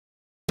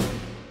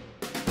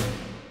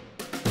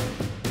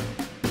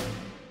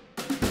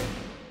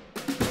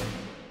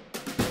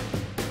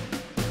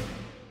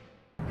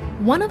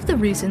One of the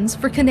reasons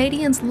for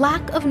Canadians'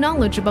 lack of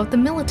knowledge about the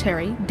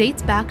military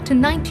dates back to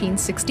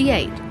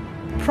 1968.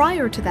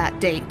 Prior to that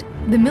date,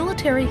 the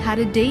military had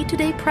a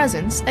day-to-day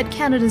presence at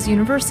Canada's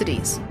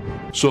universities.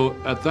 So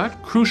at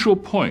that crucial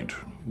point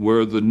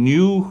where the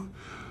new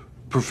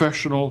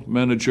professional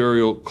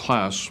managerial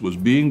class was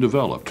being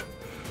developed,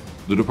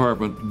 the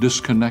department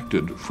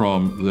disconnected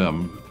from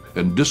them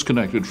and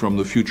disconnected from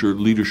the future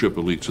leadership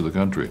elites of the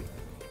country.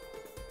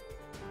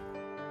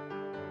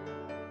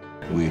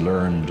 We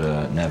learned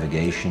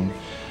navigation,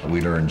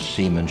 we learned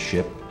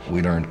seamanship,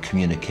 we learned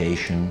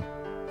communication.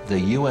 The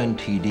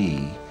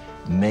UNTD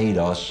made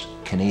us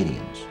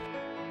Canadians.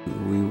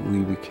 We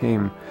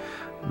became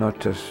not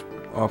just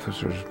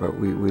officers, but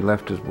we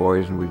left as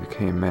boys and we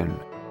became men.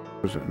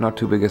 It was not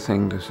too big a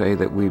thing to say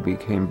that we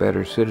became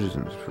better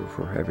citizens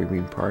for having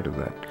been part of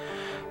that.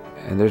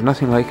 And there's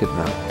nothing like it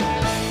now.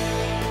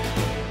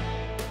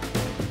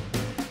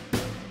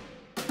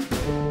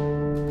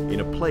 In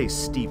a place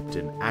steeped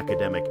in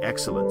academic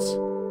excellence,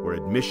 where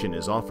admission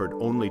is offered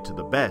only to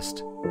the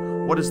best,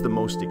 what is the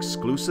most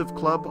exclusive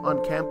club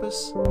on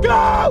campus?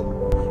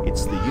 Go!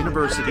 It's the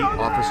University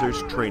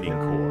Officers Training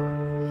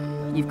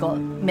Corps. You've got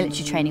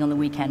military training on the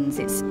weekends.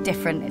 It's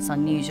different, it's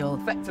unusual.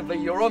 Effectively,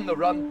 you're on the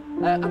run,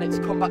 and it's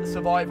combat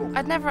survival.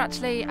 I'd never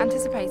actually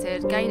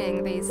anticipated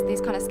gaining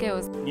these kind of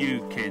skills.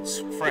 New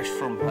kids, fresh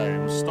from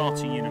home,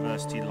 starting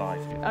university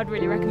life. I'd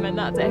really recommend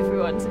that to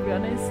everyone, to be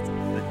honest.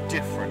 The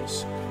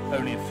difference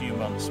only a few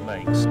months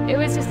makes. It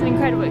was just an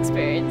incredible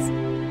experience.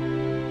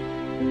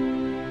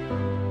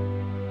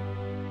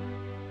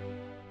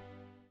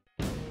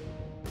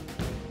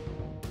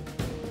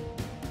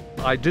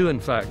 I do in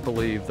fact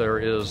believe there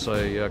is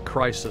a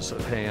crisis at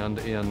hand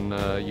in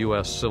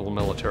U.S.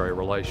 civil-military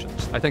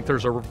relations. I think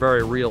there's a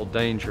very real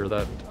danger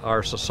that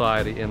our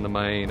society in the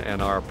main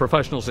and our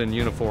professionals in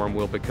uniform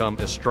will become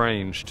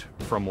estranged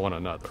from one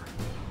another.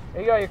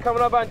 There you go, you're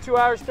coming up on 2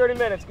 hours, 30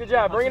 minutes. Good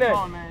job, bring it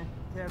in.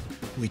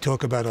 We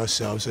talk about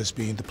ourselves as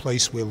being the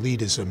place where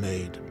leaders are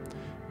made.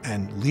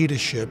 And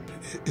leadership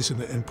is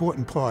an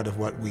important part of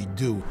what we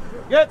do.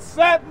 Get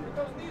set!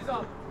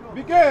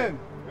 Begin!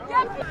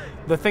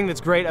 The thing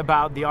that's great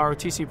about the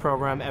ROTC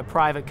program at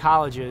private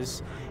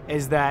colleges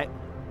is that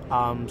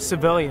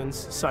civilians,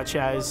 such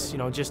as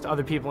just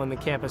other people in the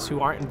campus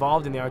who aren't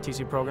involved in the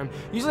ROTC program,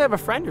 usually have a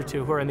friend or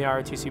two who are in the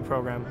ROTC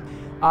program.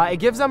 It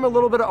gives them a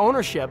little bit of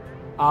ownership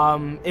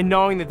in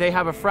knowing that they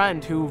have a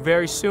friend who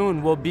very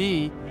soon will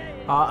be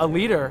a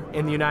leader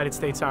in the United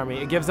States Army.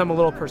 It gives them a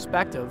little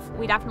perspective.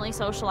 We definitely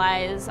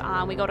socialize.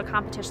 We go to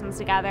competitions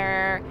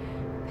together,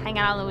 hang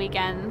out on the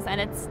weekends,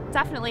 and it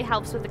definitely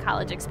helps with the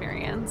college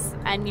experience.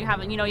 And you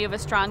have a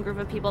strong group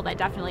of people that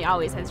definitely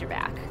always has your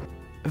back.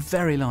 A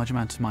very large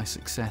amount of my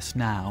success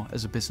now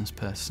as a business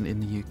person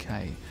in the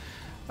UK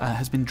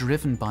has been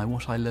driven by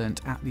what I learnt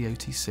at the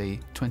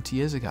OTC 20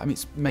 years ago. I mean,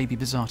 it's maybe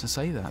bizarre to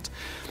say that.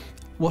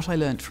 What I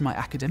learnt from my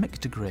academic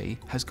degree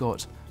has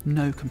got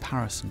no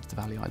comparison to the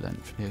value I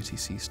learnt from the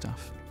OTC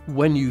stuff.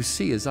 When you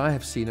see, as I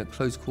have seen at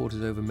close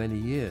quarters over many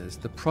years,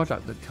 the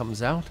product that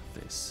comes out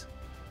of this,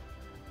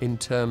 in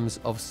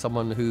terms of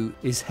someone who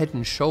is head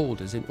and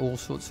shoulders in all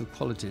sorts of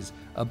qualities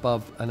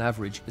above an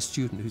average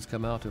student who's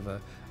come out of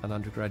an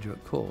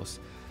undergraduate course,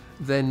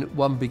 then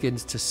one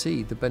begins to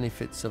see the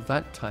benefits of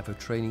that type of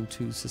training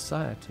to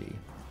society.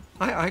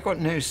 I got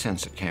no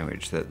sense at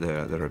Cambridge that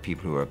there are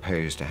people who are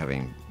opposed to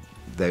having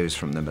those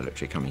from the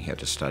military coming here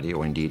to study,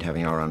 or indeed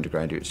having our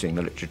undergraduates doing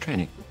military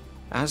training.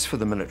 As for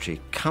the military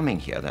coming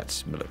here,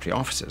 that's military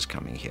officers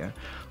coming here,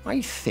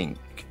 I think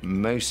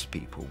most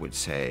people would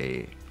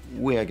say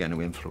we're going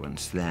to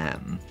influence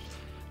them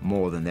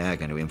more than they're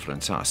going to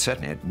influence us.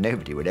 Certainly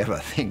nobody would ever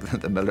think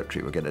that the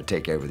military were going to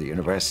take over the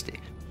university.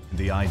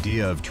 The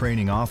idea of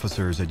training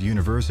officers at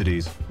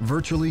universities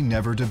virtually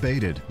never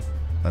debated,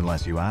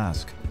 unless you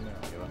ask.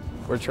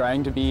 We're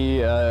trying to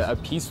be a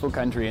peaceful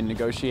country and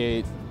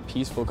negotiate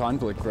peaceful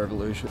conflict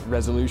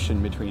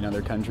resolution between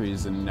other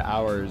countries and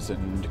ours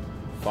and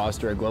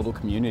foster a global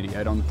community.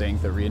 I don't think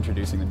that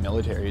reintroducing the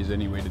military is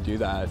any way to do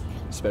that,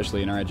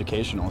 especially in our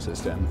educational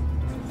system.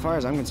 As far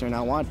as I'm concerned, I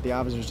want the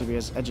officers to be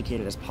as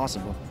educated as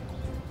possible.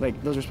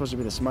 Like, those are supposed to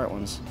be the smart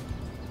ones.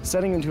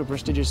 Sending them to a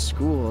prestigious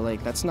school,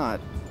 that's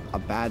not a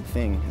bad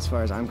thing as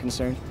far as I'm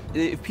concerned.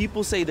 If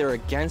people say they're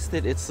against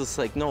it, it's just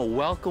like, no,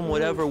 welcome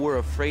whatever we're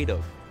afraid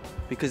of,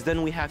 because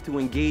then we have to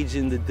engage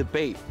in the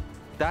debate.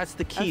 That's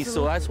the key. Absolutely.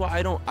 So that's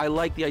why I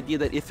like the idea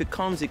that if it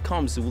comes,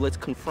 so let's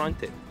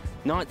confront it.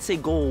 Not say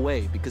go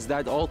away, because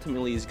that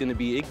ultimately is going to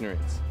be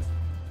ignorance.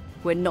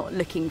 We're not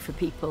looking for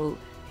people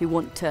who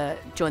want to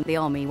join the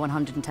army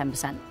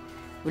 110%.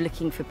 We're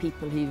looking for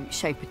people who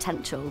show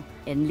potential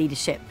in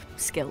leadership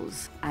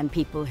skills and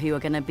people who are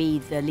going to be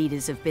the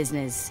leaders of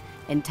business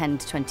in 10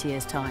 to 20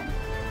 years' time.